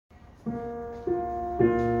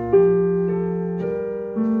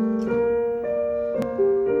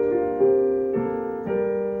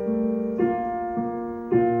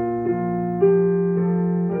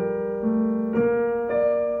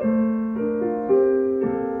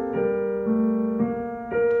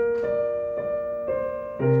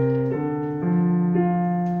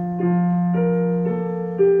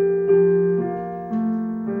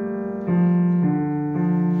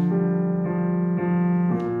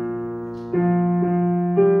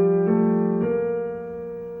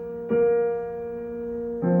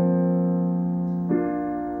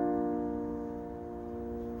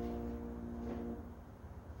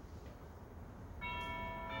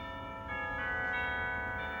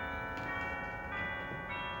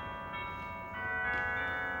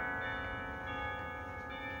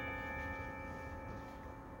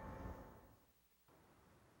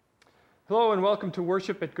Hello and welcome to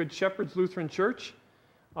worship at Good Shepherd's Lutheran Church.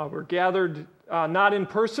 We're gathered not in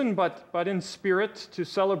person but in spirit to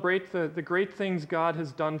celebrate the great things God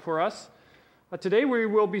has done for us. Today we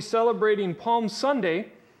will be celebrating Palm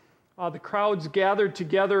Sunday. The crowds gathered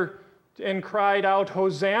together and cried out,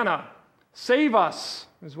 "Hosanna! Save us!"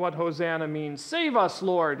 is what Hosanna means. Save us,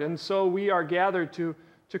 Lord! And so we are gathered to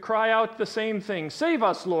cry out the same thing. Save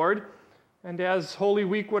us, Lord! And as Holy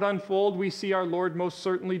Week would unfold, we see our Lord most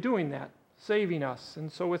certainly doing that, saving us.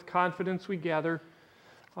 And so with confidence we gather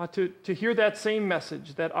to hear that same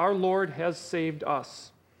message, that our Lord has saved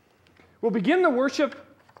us. We'll begin the worship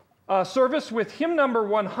service with hymn number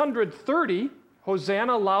 130,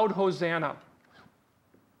 Hosanna, Loud Hosanna.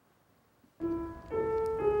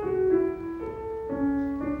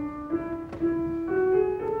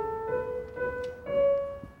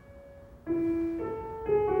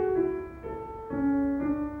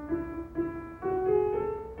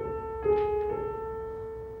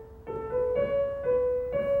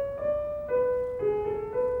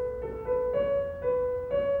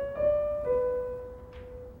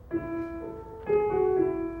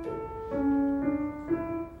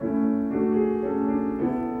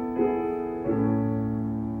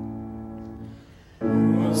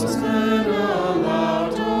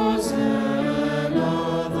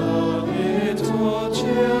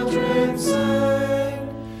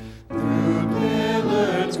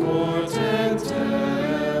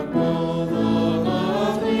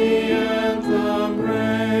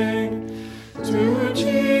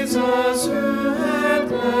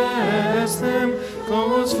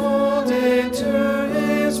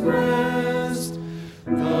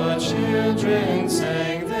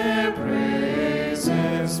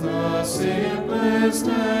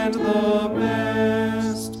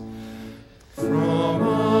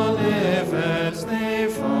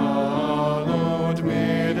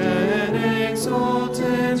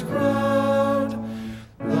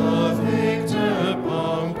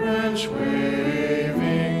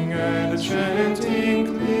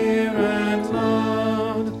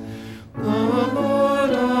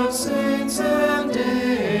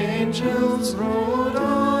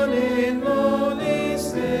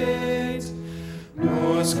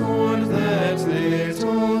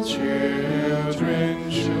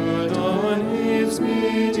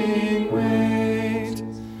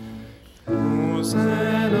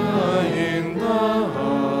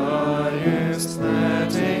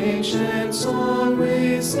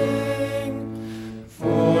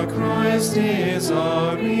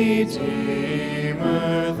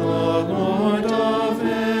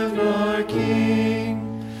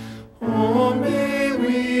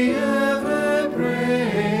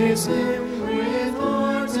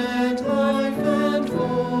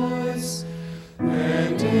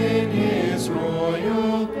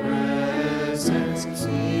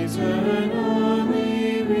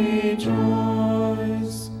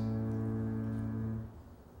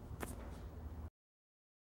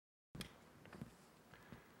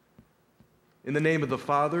 In the name of the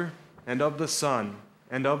Father, and of the Son,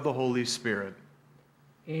 and of the Holy Spirit.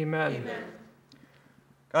 Amen. Amen.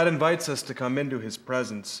 God invites us to come into his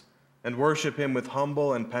presence and worship him with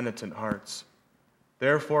humble and penitent hearts.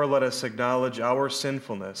 Therefore, let us acknowledge our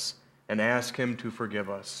sinfulness and ask him to forgive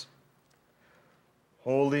us.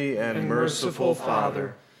 Holy and merciful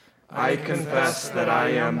Father, I confess that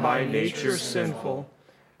I am by nature sinful,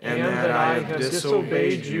 and that I have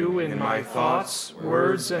disobeyed you in my thoughts,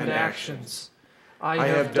 words, and actions. I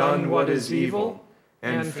have done what is evil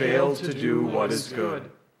and failed to do what is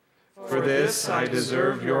good. For this I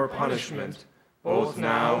deserve your punishment, both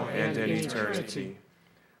now and in eternity.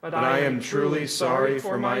 But I am truly sorry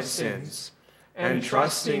for my sins, and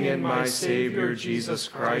trusting in my Savior Jesus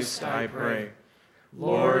Christ, I pray,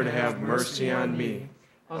 Lord, have mercy on me,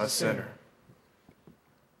 a sinner.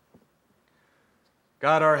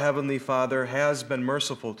 God, our Heavenly Father, has been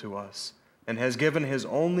merciful to us and has given his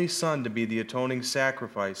only Son to be the atoning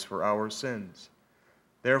sacrifice for our sins.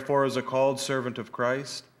 Therefore, as a called servant of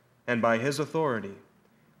Christ, and by his authority,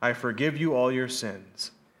 I forgive you all your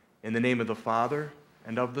sins. In the name of the Father,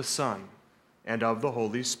 and of the Son, and of the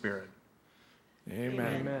Holy Spirit.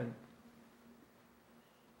 Amen. Amen.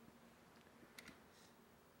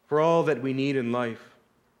 For all that we need in life,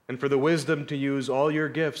 and for the wisdom to use all your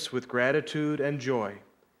gifts with gratitude and joy,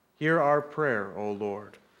 hear our prayer, O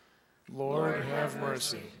Lord. Lord, have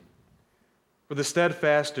mercy. For the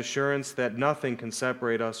steadfast assurance that nothing can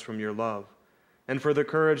separate us from your love, and for the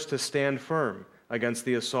courage to stand firm against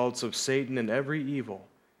the assaults of Satan and every evil,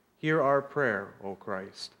 hear our prayer, O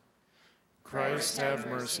Christ. Christ, have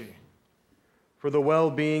mercy. For the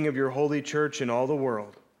well-being of your holy church in all the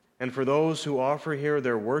world, and for those who offer here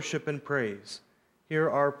their worship and praise, hear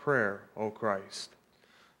our prayer, O Christ.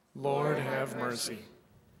 Lord, have mercy.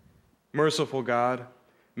 Merciful God,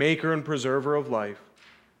 maker and preserver of life,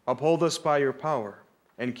 uphold us by your power,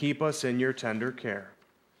 and keep us in your tender care.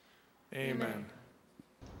 Amen.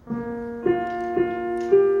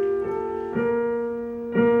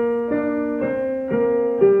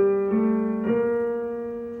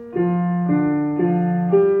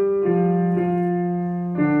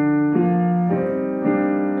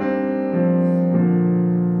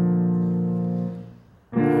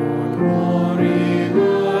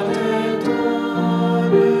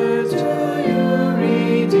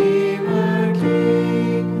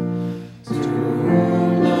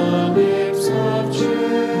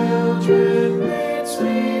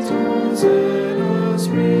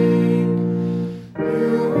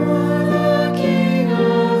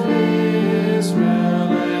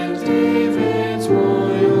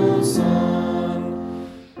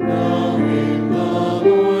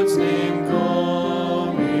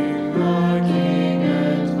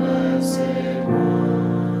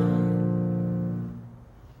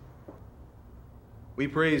 We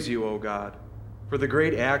praise you, O God, for the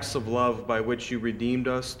great acts of love by which you redeemed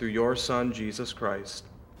us through your Son, Jesus Christ.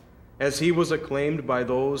 As he was acclaimed by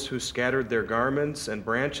those who scattered their garments and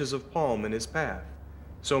branches of palm in his path,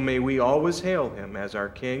 so may we always hail him as our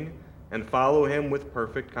King and follow him with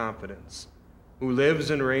perfect confidence, who lives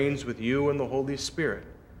and reigns with you in the Holy Spirit,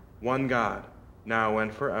 one God, now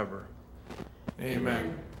and forever.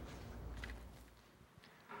 Amen.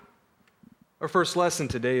 Our first lesson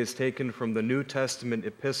today is taken from the New Testament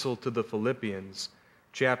epistle to the Philippians,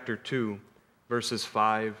 chapter 2, verses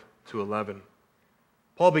 5 to 11.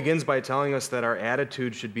 Paul begins by telling us that our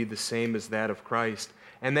attitude should be the same as that of Christ,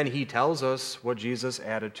 and then he tells us what Jesus'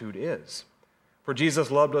 attitude is. For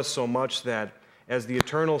Jesus loved us so much that, as the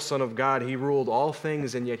eternal Son of God, he ruled all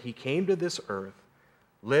things, and yet he came to this earth,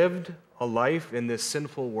 lived a life in this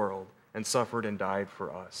sinful world, and suffered and died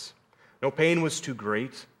for us. No pain was too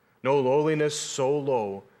great, no lowliness so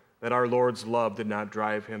low that our Lord's love did not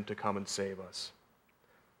drive him to come and save us.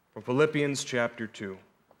 From Philippians chapter 2.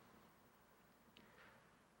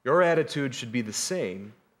 Your attitude should be the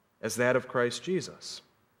same as that of Christ Jesus,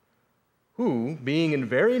 who, being in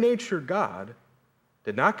very nature God,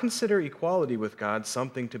 did not consider equality with God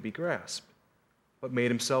something to be grasped, but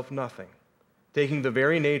made himself nothing, taking the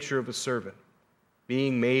very nature of a servant,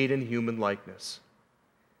 being made in human likeness.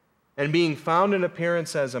 And being found in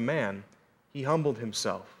appearance as a man, he humbled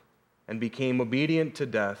himself and became obedient to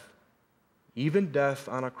death, even death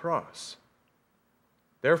on a cross.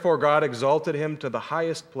 Therefore God exalted him to the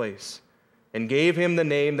highest place and gave him the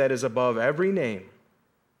name that is above every name,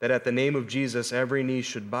 that at the name of Jesus every knee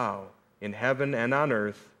should bow, in heaven and on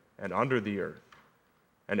earth and under the earth,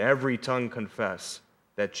 and every tongue confess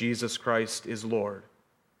that Jesus Christ is Lord,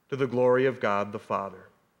 to the glory of God the Father.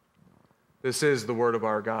 This is the word of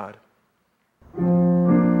our God.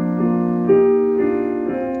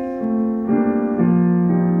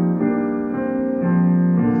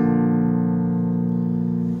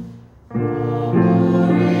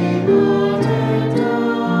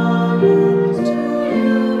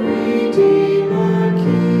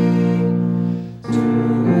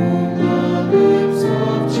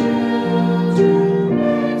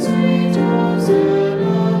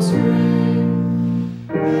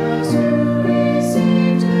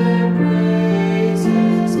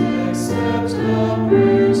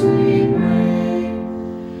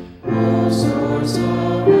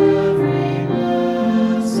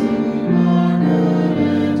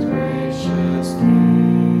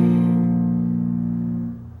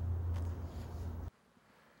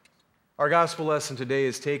 Our gospel lesson today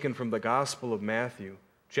is taken from the Gospel of Matthew,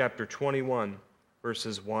 chapter 21,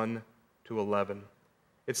 verses 1 to 11.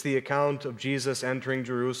 It's the account of Jesus entering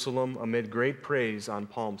Jerusalem amid great praise on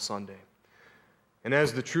Palm Sunday. And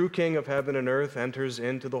as the true King of heaven and earth enters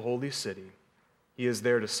into the holy city, he is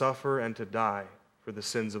there to suffer and to die for the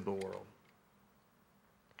sins of the world.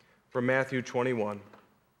 From Matthew 21.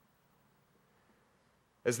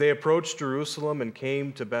 As they approached Jerusalem and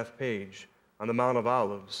came to Bethphage on the Mount of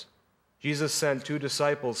Olives, Jesus sent 2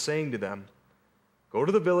 disciples, saying to them, "Go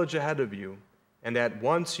to the village ahead of you, and at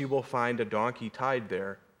once you will find a donkey tied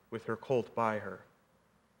there with her colt by her.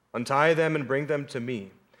 Untie them and bring them to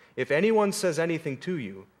me. If anyone says anything to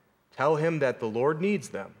you, tell him that the Lord needs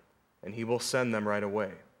them, and he will send them right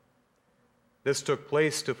away." This took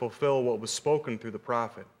place to fulfill what was spoken through the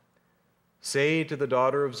prophet. "Say to the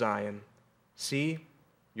daughter of Zion, 'See,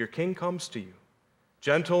 your king comes to you,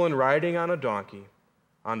 gentle and riding on a donkey,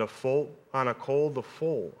 on a colt the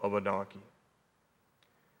foal of a donkey.'"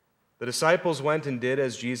 The disciples went and did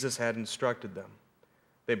as Jesus had instructed them.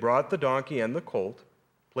 They brought the donkey and the colt,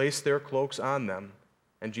 placed their cloaks on them,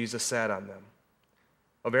 and Jesus sat on them.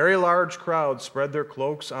 A very large crowd spread their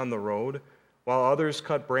cloaks on the road, while others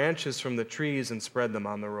cut branches from the trees and spread them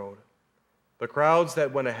on the road. The crowds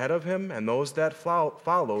that went ahead of him and those that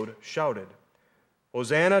followed shouted,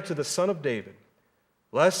 "Hosanna to the Son of David!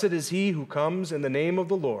 Blessed is he who comes in the name of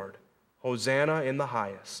the Lord! Hosanna in the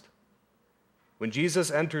highest!" When Jesus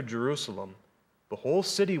entered Jerusalem, the whole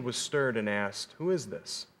city was stirred and asked, "Who is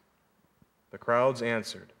this?" The crowds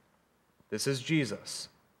answered, "This is Jesus,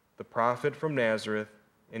 the prophet from Nazareth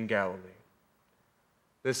in Galilee."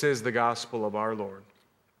 This is the gospel of our Lord.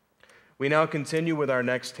 We now continue with our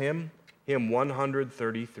next hymn, hymn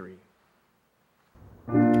 133.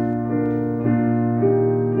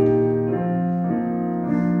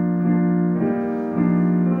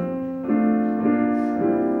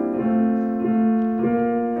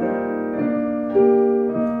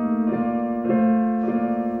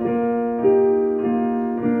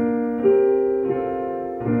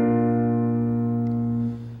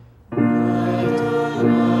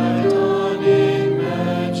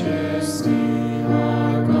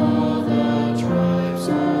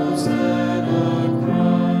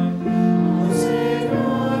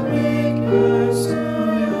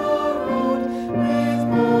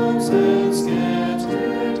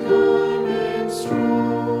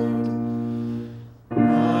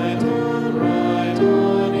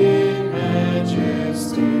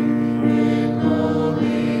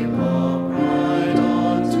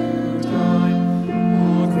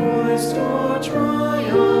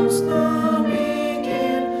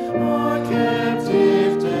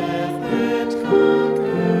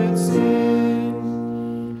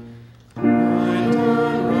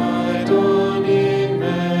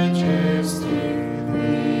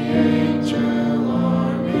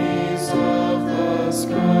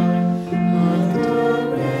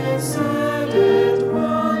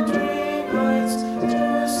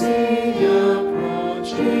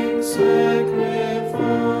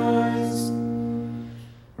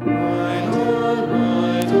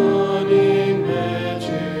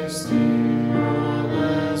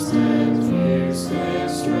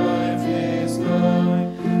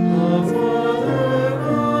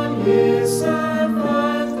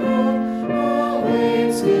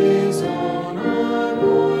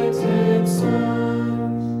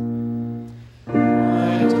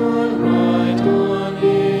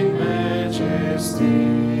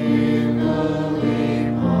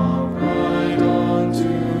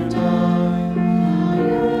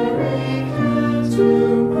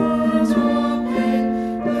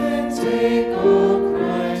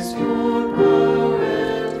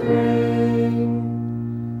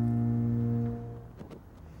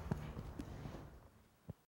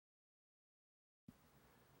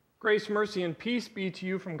 Grace, mercy, and peace be to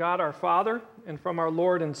you from God our Father and from our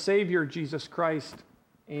Lord and Savior Jesus Christ.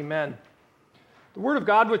 Amen. The Word of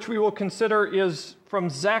God which we will consider is from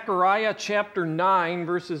Zechariah chapter 9,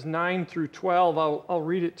 verses 9 through 12. I'll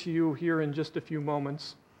read it to you here in just a few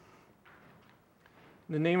moments.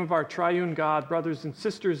 In the name of our triune God, brothers and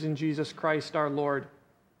sisters in Jesus Christ our Lord.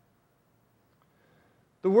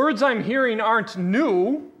 The words I'm hearing aren't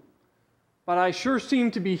new, but I sure seem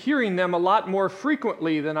to be hearing them a lot more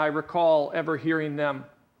frequently than I recall ever hearing them.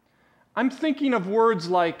 I'm thinking of words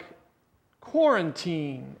like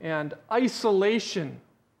quarantine and isolation,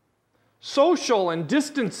 social and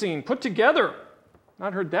distancing put together.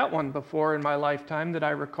 Not heard that one before in my lifetime that I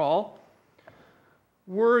recall.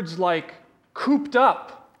 Words like cooped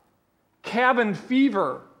up, cabin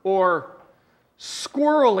fever, or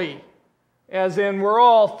squirrely, as in we're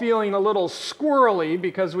all feeling a little squirrely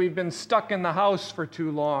because we've been stuck in the house for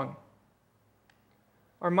too long.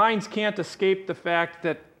 our minds can't escape the fact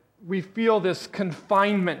that we feel this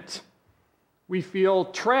confinement. We feel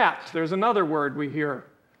trapped. There's another word we hear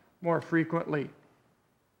more frequently.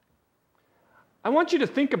 I want you to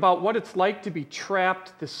think about what it's like to be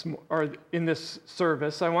trapped in this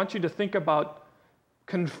service. I want you to think about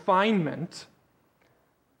confinement,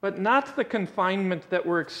 but not the confinement that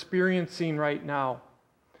we're experiencing right now.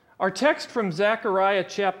 Our text from Zechariah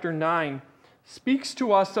chapter 9 speaks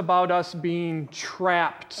to us about us being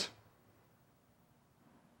trapped.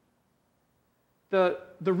 The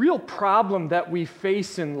real problem that we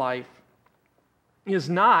face in life is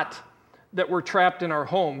not that we're trapped in our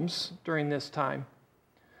homes during this time.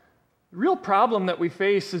 The real problem that we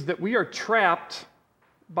face is that we are trapped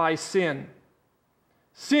by sin.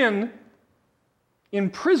 Sin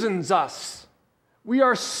imprisons us. We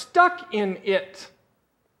are stuck in it.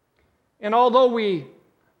 And although we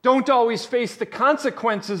don't always face the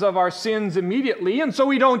consequences of our sins immediately, and so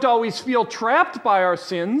we don't always feel trapped by our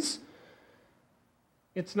sins,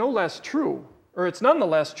 it's nonetheless true,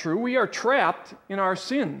 we are trapped in our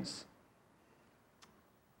sins.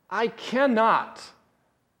 I cannot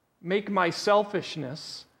make my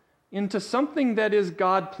selfishness into something that is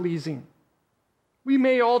God-pleasing. We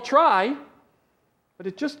may all try, but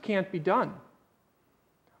it just can't be done.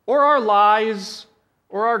 Or our lies,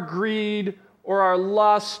 or our greed, or our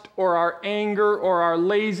lust, or our anger, or our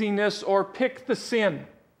laziness, or pick the sin.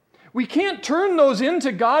 We can't turn those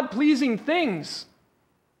into God-pleasing things.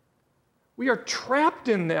 We are trapped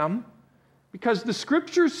in them because the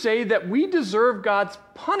Scriptures say that we deserve God's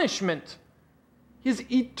punishment, His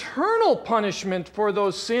eternal punishment for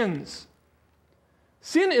those sins.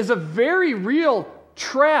 Sin is a very real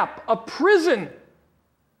trap, a prison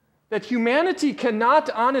that humanity cannot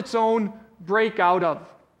on its own break out of.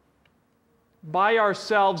 By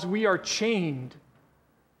ourselves, we are chained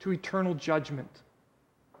to eternal judgment.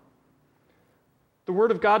 The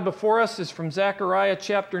Word of God before us is from Zechariah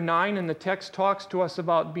chapter 9, and the text talks to us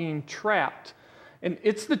about being trapped. And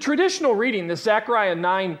it's the traditional reading, the Zechariah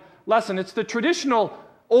 9 lesson. It's the traditional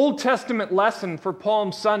Old Testament lesson for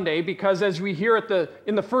Palm Sunday, because as we hear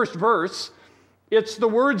in the first verse, it's the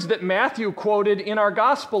words that Matthew quoted in our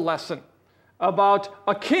gospel lesson about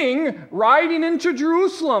a king riding into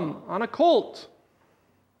Jerusalem on a colt.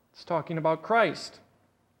 It's talking about Christ.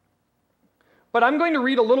 But I'm going to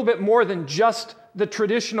read a little bit more than just the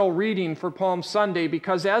traditional reading for Palm Sunday,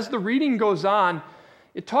 because as the reading goes on,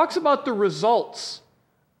 it talks about the results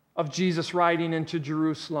of Jesus riding into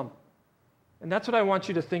Jerusalem. And that's what I want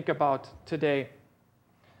you to think about today.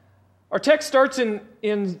 Our text starts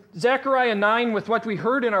in Zechariah 9 with what we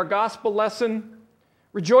heard in our gospel lesson.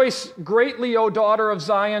 Rejoice greatly, O daughter of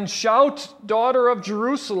Zion. Shout, daughter of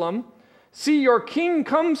Jerusalem. See, your king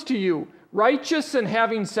comes to you, righteous and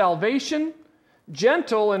having salvation,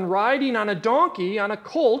 gentle and riding on a donkey, on a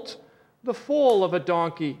colt, the foal of a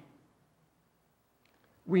donkey.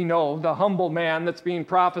 We know the humble man that's being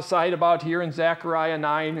prophesied about here in Zechariah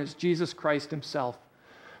 9 is Jesus Christ himself,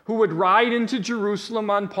 who would ride into Jerusalem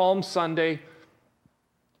on Palm Sunday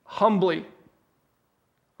humbly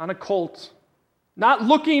on a colt, not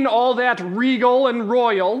looking all that regal and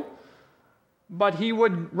royal, but he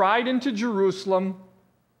would ride into Jerusalem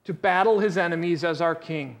to battle his enemies as our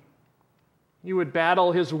king. He would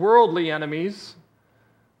battle his worldly enemies,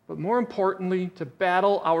 but more importantly, to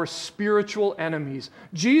battle our spiritual enemies.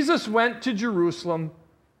 Jesus went to Jerusalem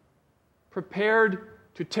prepared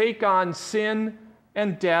to take on sin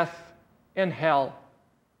and death and hell.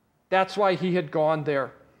 That's why he had gone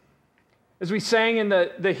there. As we sang in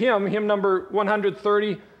the hymn number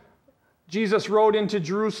 130, Jesus rode into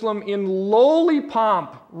Jerusalem in lowly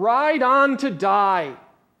pomp, ride on to die.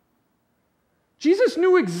 Jesus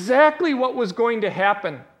knew exactly what was going to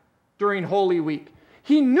happen during Holy Week.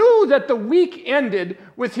 He knew that the week ended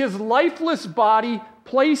with his lifeless body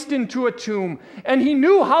placed into a tomb, and he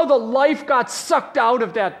knew how the life got sucked out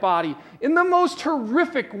of that body in the most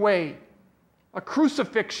horrific way. A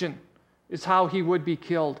crucifixion is how he would be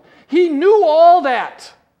killed. He knew all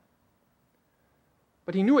that,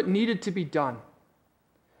 but he knew it needed to be done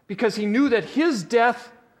because he knew that his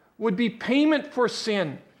death would be payment for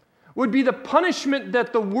sin, would be the punishment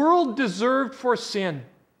that the world deserved for sin.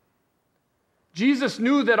 Jesus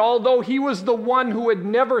knew that although he was the one who had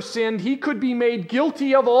never sinned, he could be made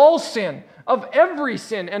guilty of all sin, of every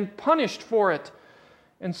sin, and punished for it.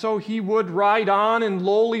 And so he would ride on in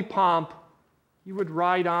lowly pomp. He would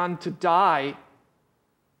ride on to die.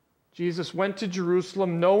 Jesus went to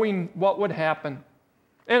Jerusalem knowing what would happen.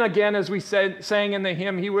 And again, as we sang in the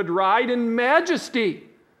hymn, he would ride in majesty.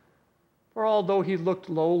 For although he looked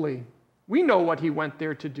lowly, we know what he went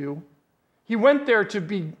there to do. He went there to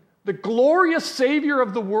be the glorious Savior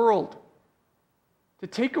of the world, to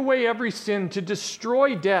take away every sin, to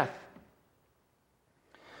destroy death.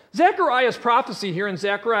 Zechariah's prophecy here in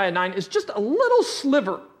Zechariah 9 is just a little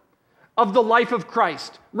sliver of the life of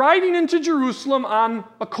Christ, riding into Jerusalem on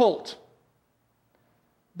a colt.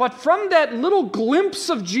 But from that little glimpse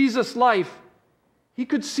of Jesus' life, he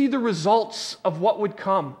could see the results of what would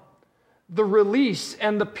come, the release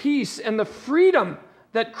and the peace and the freedom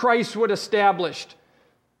that Christ would establish.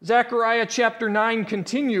 Zechariah chapter 9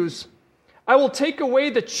 continues, I will take away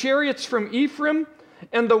the chariots from Ephraim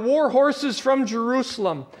and the war horses from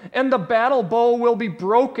Jerusalem, and the battle bow will be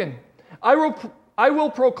broken. I will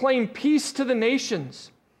proclaim peace to the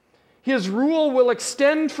nations. His rule will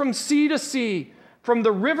extend from sea to sea, from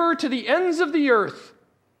the river to the ends of the earth.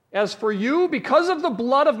 As for you, because of the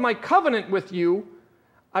blood of my covenant with you,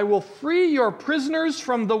 I will free your prisoners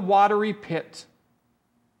from the watery pit.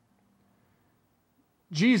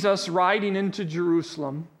 Jesus riding into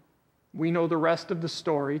Jerusalem, we know the rest of the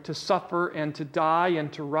story, to suffer and to die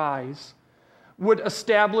and to rise, would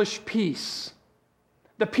establish peace.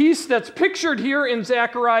 The peace that's pictured here in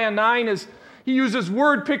Zechariah 9 is, he uses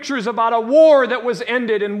word pictures about a war that was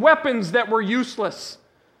ended and weapons that were useless.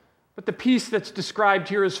 But the peace that's described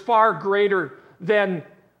here is far greater than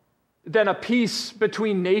a peace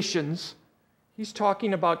between nations. He's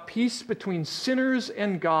talking about peace between sinners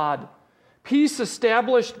and God. Peace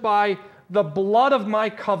established by the blood of my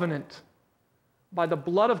covenant. By the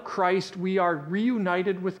blood of Christ, we are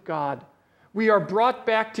reunited with God. We are brought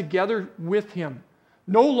back together with Him.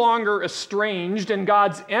 No longer estranged and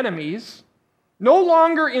God's enemies. No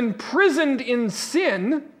longer imprisoned in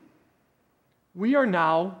sin. We are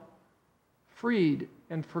now freed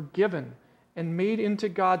and forgiven and made into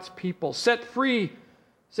God's people. Set free,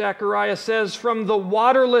 Zechariah says, from the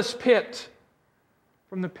waterless pit,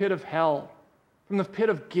 from the pit of hell, from the pit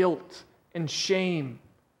of guilt and shame.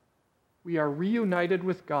 We are reunited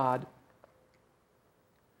with God.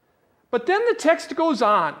 But then the text goes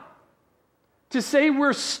on to say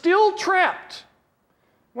we're still trapped.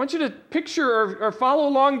 I want you to picture or follow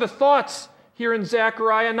along the thoughts here in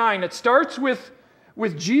Zechariah 9. It starts with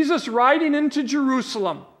Jesus riding into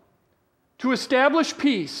Jerusalem to establish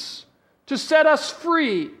peace, to set us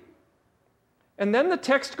free. And then the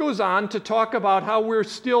text goes on to talk about how we're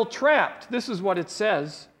still trapped. This is what it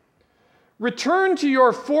says. Return to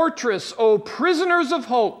your fortress, O prisoners of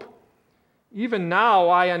hope. Even now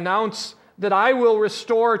I announce that I will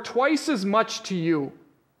restore twice as much to you.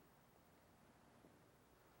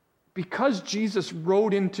 Because Jesus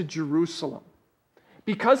rode into Jerusalem,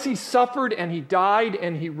 because he suffered and he died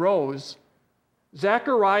and he rose,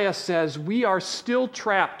 Zechariah says we are still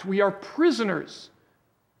trapped. We are prisoners,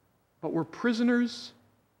 but we're prisoners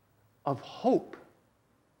of hope.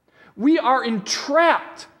 We are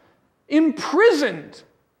entrapped, imprisoned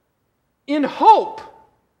in hope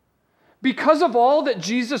because of all that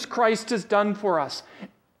Jesus Christ has done for us.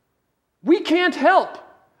 We can't help,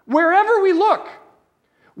 wherever we look,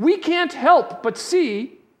 we can't help but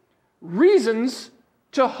see reasons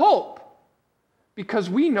to hope because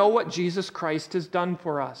we know what Jesus Christ has done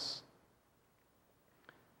for us.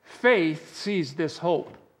 Faith sees this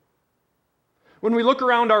hope. When we look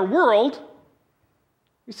around our world,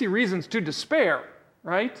 we see reasons to despair,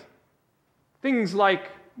 right? Things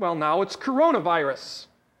like, well, now it's coronavirus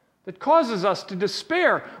that causes us to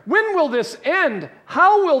despair. When will this end?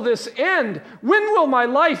 How will this end? When will my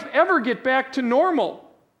life ever get back to normal?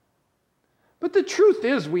 But the truth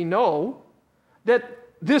is, we know that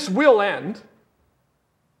this will end.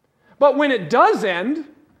 But when it does end,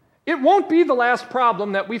 it won't be the last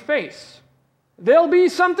problem that we face. There'll be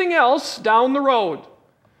something else down the road,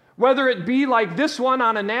 whether it be like this one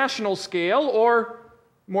on a national scale or,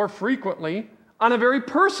 more frequently, on a very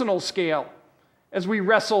personal scale as we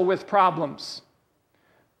wrestle with problems.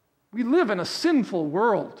 We live in a sinful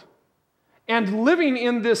world, and living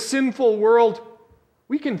in this sinful world,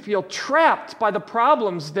 we can feel trapped by the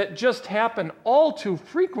problems that just happen all too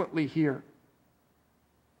frequently here.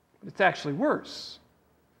 But it's actually worse.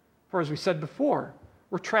 For as we said before,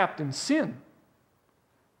 we're trapped in sin.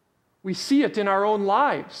 We see it in our own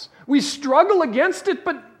lives. We struggle against it,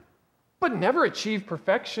 but never achieve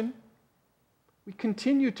perfection. We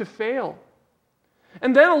continue to fail.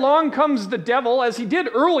 And then along comes the devil, as he did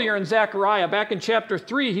earlier in Zechariah. Back in chapter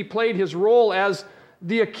 3, he played his role as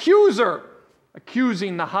the accuser,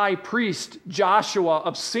 accusing the high priest Joshua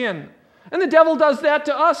of sin. And the devil does that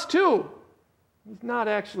to us too. He's not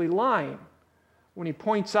actually lying when he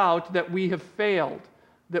points out that we have failed,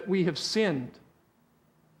 that we have sinned,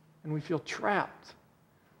 and we feel trapped.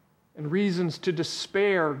 and reasons to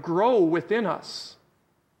despair grow within us.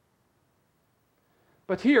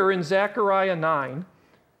 But here in Zechariah 9,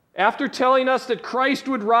 after telling us that Christ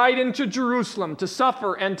would ride into Jerusalem to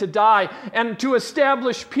suffer and to die and to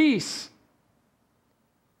establish peace,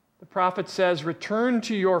 the prophet says, "Return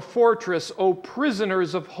to your fortress, O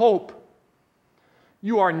prisoners of hope.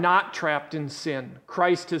 You are not trapped in sin.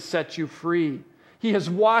 Christ has set you free. He has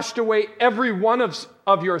washed away every one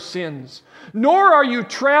of your sins. Nor are you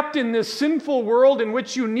trapped in this sinful world in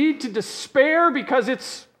which you need to despair because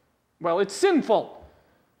it's sinful.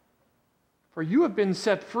 For you have been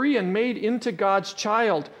set free and made into God's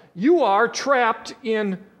child. You are trapped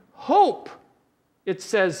in hope," it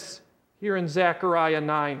says here in Zechariah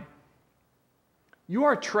 9. You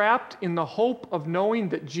are trapped in the hope of knowing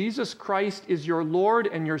that Jesus Christ is your Lord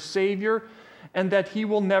and your Savior, and that He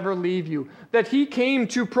will never leave you. That He came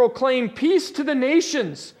to proclaim peace to the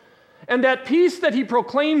nations, and that peace that He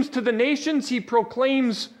proclaims to the nations, He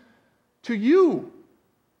proclaims to you.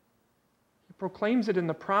 He proclaims it in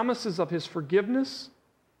the promises of His forgiveness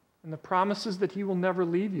and the promises that He will never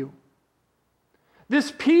leave you. This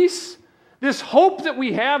peace, this hope that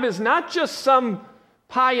we have is not just some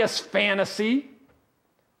pious fantasy,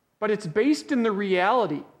 but it's based in the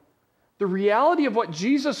reality of what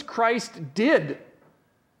Jesus Christ did,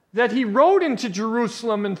 that He rode into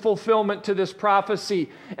Jerusalem in fulfillment to this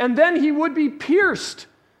prophecy, and then He would be pierced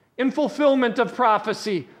in fulfillment of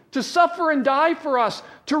prophecy, to suffer and die for us,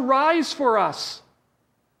 to rise for us.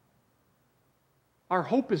 Our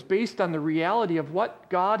hope is based on the reality of what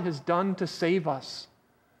God has done to save us.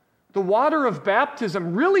 The water of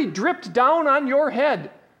baptism really dripped down on your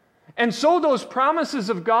head. And so those promises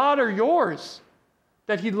of God are yours,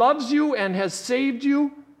 that He loves you and has saved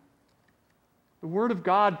you. The Word of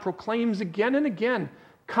God proclaims again and again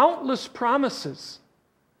countless promises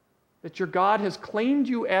that your God has claimed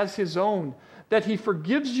you as His own, that He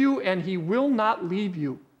forgives you and He will not leave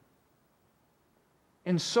you.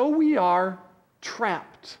 And so we are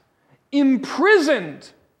trapped, imprisoned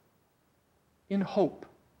in hope.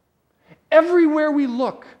 Everywhere we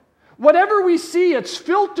look, whatever we see, it's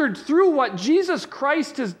filtered through what Jesus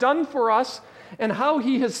Christ has done for us and how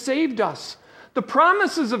He has saved us. The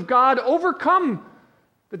promises of God overcome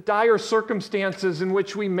the dire circumstances in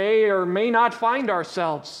which we may or may not find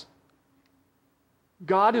ourselves.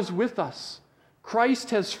 God is with us. Christ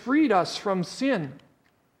has freed us from sin.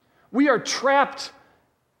 We are trapped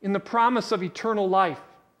in the promise of eternal life,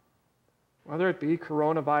 whether it be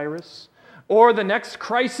coronavirus or the next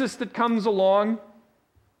crisis that comes along,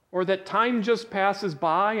 or that time just passes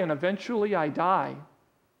by and eventually I die.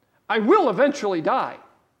 I will eventually die.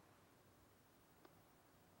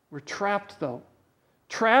 We're trapped, though.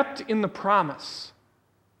 Trapped in the promise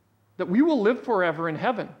that we will live forever in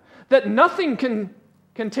heaven. That nothing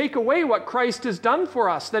can take away what Christ has done for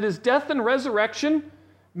us. That His death and resurrection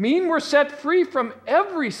mean we're set free from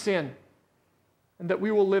every sin. And that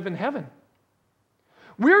we will live in heaven.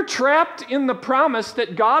 We're trapped in the promise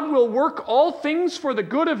that God will work all things for the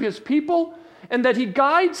good of His people, and that He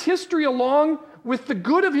guides history along with the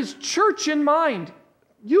good of His church in mind,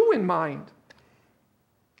 you in mind.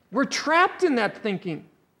 We're trapped in that thinking.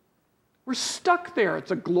 We're stuck there.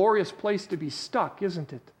 It's a glorious place to be stuck,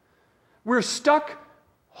 isn't it? We're stuck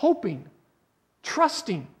hoping,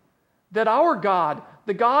 trusting that our God,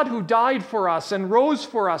 the God who died for us and rose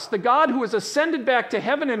for us, the God who has ascended back to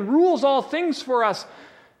heaven and rules all things for us,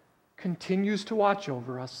 continues to watch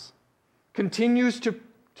over us, continues to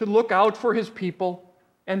look out for His people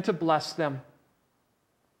and to bless them.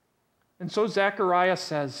 And so Zechariah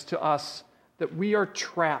says to us that we are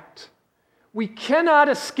trapped. We cannot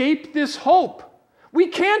escape this hope. We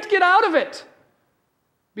can't get out of it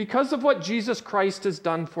because of what Jesus Christ has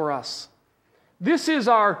done for us. This is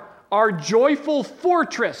our joyful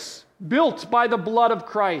fortress built by the blood of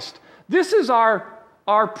Christ. This is our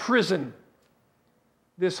prison.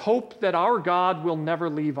 This hope that our God will never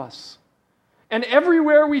leave us. And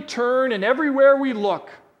everywhere we turn and everywhere we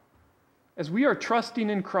look, as we are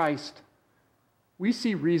trusting in Christ, we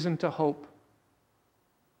see reason to hope.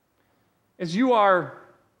 As you are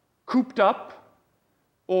cooped up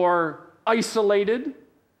or isolated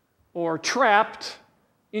or trapped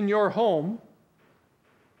in your home,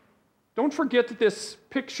 don't forget this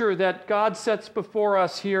picture that God sets before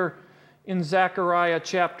us here in Zechariah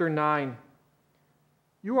chapter 9.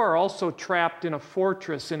 You are also trapped in a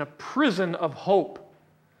fortress, in a prison of hope.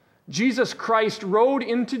 Jesus Christ rode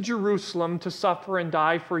into Jerusalem to suffer and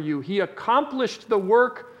die for you. He accomplished the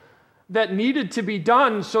work that needed to be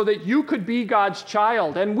done so that you could be God's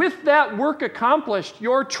child. And with that work accomplished,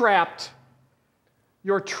 you're trapped.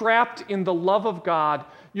 You're trapped in the love of God.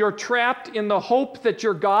 You're trapped in the hope that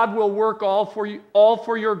your God will work all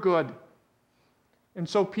for your good. And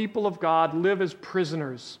so people of God live as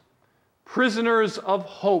prisoners of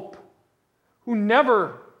hope, who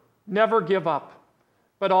never give up,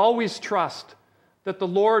 but always trust that the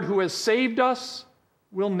Lord who has saved us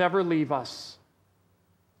will never leave us.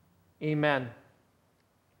 Amen.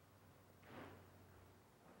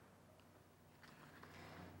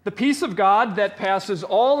 The peace of God that passes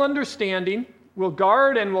all understanding will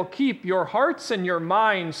guard and will keep your hearts and your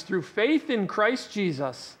minds through faith in Christ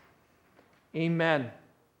Jesus. Amen.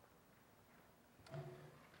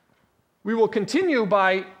 We will continue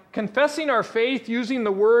by confessing our faith using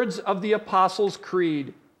the words of the Apostles'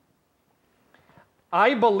 Creed.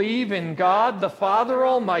 I believe in God the Father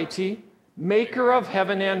Almighty, maker of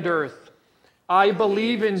heaven and earth. I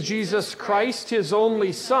believe in Jesus Christ, his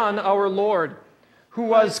only Son, our Lord, who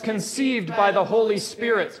was conceived by the Holy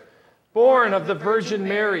Spirit, born of the Virgin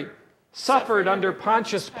Mary, suffered under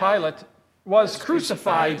Pontius Pilate, was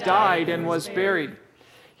crucified, died, and was buried.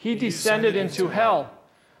 He descended into hell.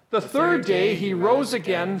 The third day he rose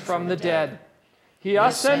again from the dead. He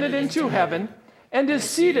ascended into heaven and is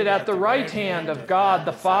seated at the right hand of God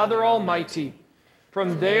the Father Almighty.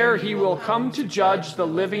 From there he will come to judge the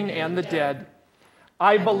living and the dead.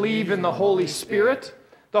 I believe in the Holy Spirit,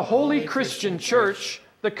 the holy Christian church,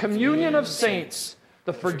 the communion of saints,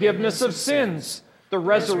 the forgiveness of sins, the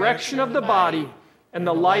resurrection of the body, and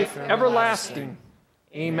the life everlasting.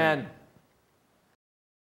 Amen.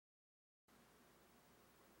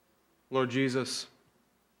 Lord Jesus,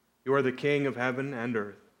 you are the King of heaven and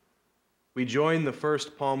earth. We join the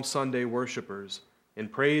first Palm Sunday worshipers in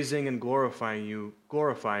praising and glorifying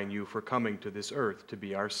you for coming to this earth to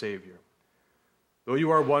be our Savior. Though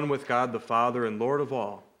you are one with God the Father and Lord of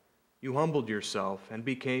all, you humbled yourself and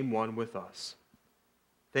became one with us.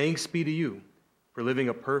 Thanks be to you for living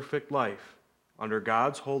a perfect life under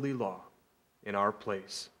God's holy law in our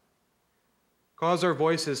place. Cause our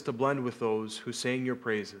voices to blend with those who sang your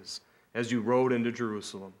praises as you rode into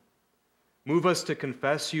Jerusalem. Move us to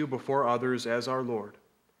confess you before others as our Lord.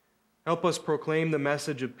 Help us proclaim the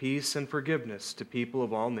message of peace and forgiveness to people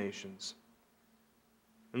of all nations.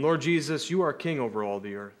 And Lord Jesus, you are King over all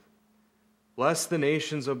the earth. Bless the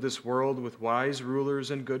nations of this world with wise rulers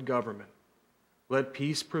and good government. Let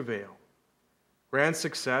peace prevail. Grant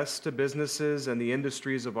success to businesses and the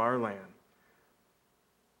industries of our land.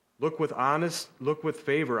 Look with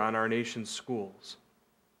favor on our nation's schools.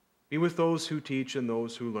 Be with those who teach and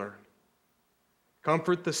those who learn.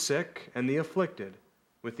 Comfort the sick and the afflicted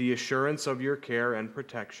with the assurance of your care and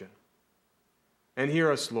protection. And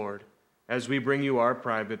hear us, Lord, as we bring you our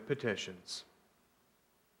private petitions.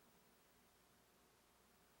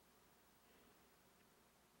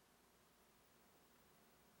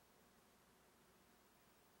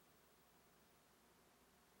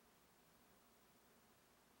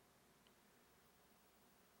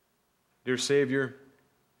 Dear Savior,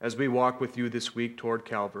 as we walk with you this week toward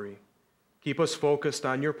Calvary, keep us focused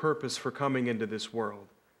on your purpose for coming into this world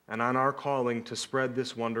and on our calling to spread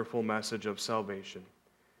this wonderful message of salvation.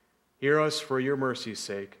 Hear us for your mercy's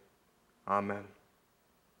sake. Amen.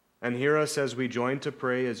 And hear us as we join to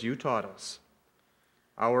pray as you taught us.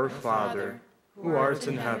 Our Father, who art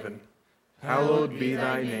in heaven, hallowed be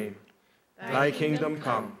thy name. Thy kingdom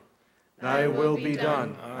come, thy will be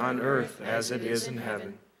done on earth as it is in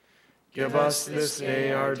heaven. Give us this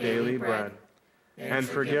day our daily bread, and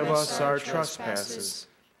forgive us our trespasses,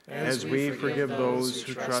 as we forgive those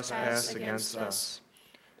who trespass against us.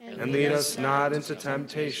 And lead us not into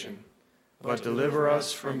temptation, but deliver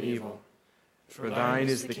us from evil. For thine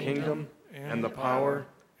is the kingdom, and the power,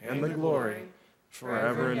 and the glory,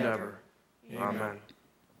 forever and ever. Amen.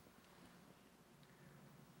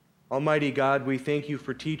 Almighty God, we thank you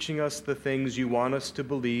for teaching us the things you want us to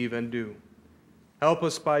believe and do. Help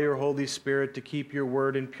us by your Holy Spirit to keep your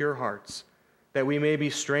word in pure hearts, that we may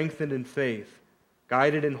be strengthened in faith,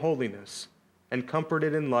 guided in holiness, and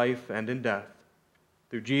comforted in life and in death.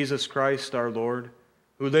 Through Jesus Christ our Lord,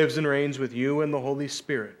 who lives and reigns with you in the Holy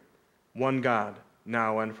Spirit, one God,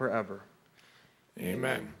 now and forever.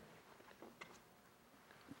 Amen.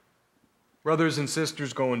 Brothers and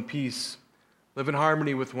sisters, go in peace. Live in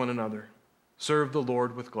harmony with one another. Serve the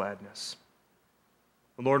Lord with gladness.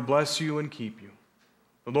 The Lord bless you and keep you.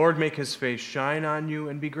 The Lord make his face shine on you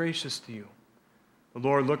and be gracious to you. The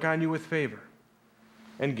Lord look on you with favor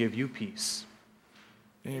and give you peace.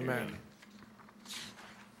 Amen.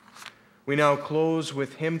 We now close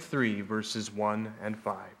with hymn 3, verses 1 and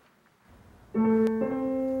 5.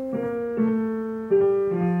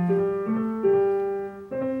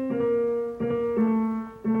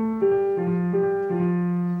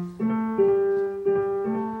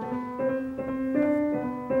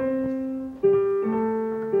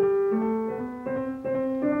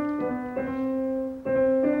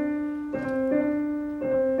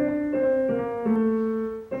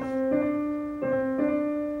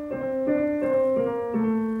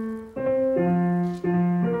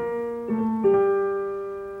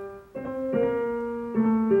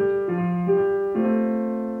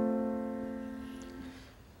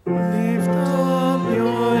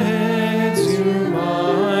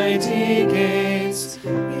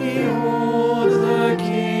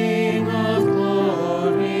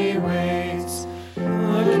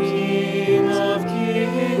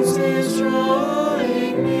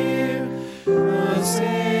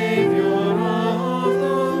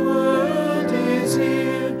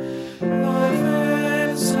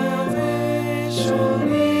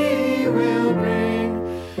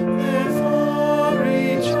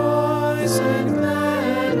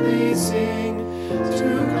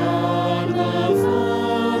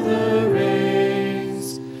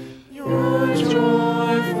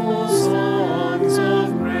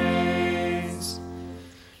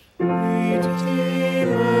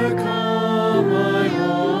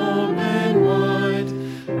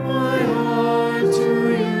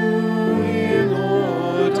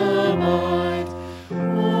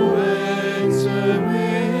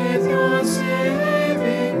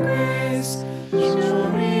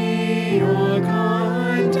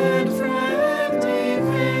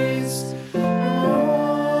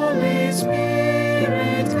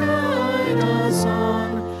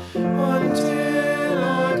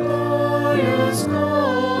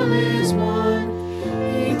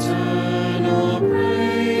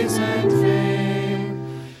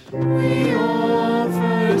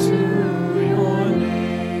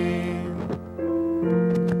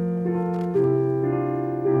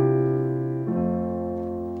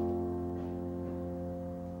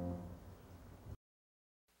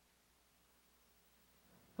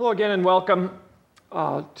 Hello again and welcome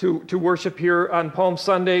to worship here on Palm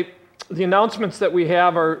Sunday. The announcements that we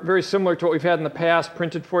have are very similar to what we've had in the past,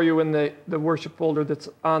 printed for you in the worship folder that's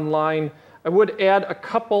online. I would add a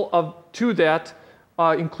couple to that,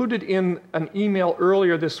 included in an email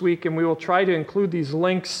earlier this week, and we will try to include these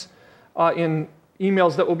links in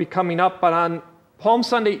emails that will be coming up. But on Palm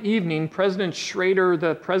Sunday evening, President Schrader,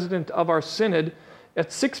 the president of our synod,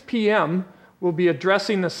 at 6 p.m. will be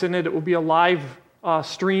addressing the synod. It will be a live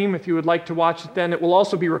stream if you would like to watch it then. It will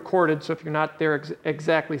also be recorded, so if you're not there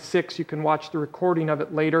exactly 6, you can watch the recording of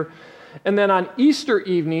it later. And then on Easter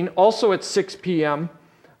evening, also at 6 p.m.,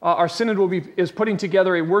 our synod is putting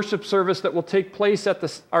together a worship service that will take place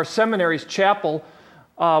at our seminary's chapel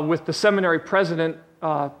with the seminary president,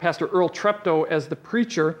 Pastor Earl Treptow, as the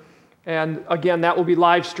preacher. And again, that will be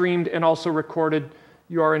live streamed and also recorded.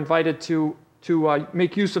 You are invited to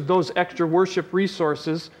make use of those extra worship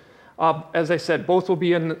resources. As I said, both will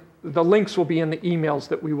be the links will be in the emails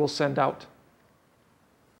that we will send out.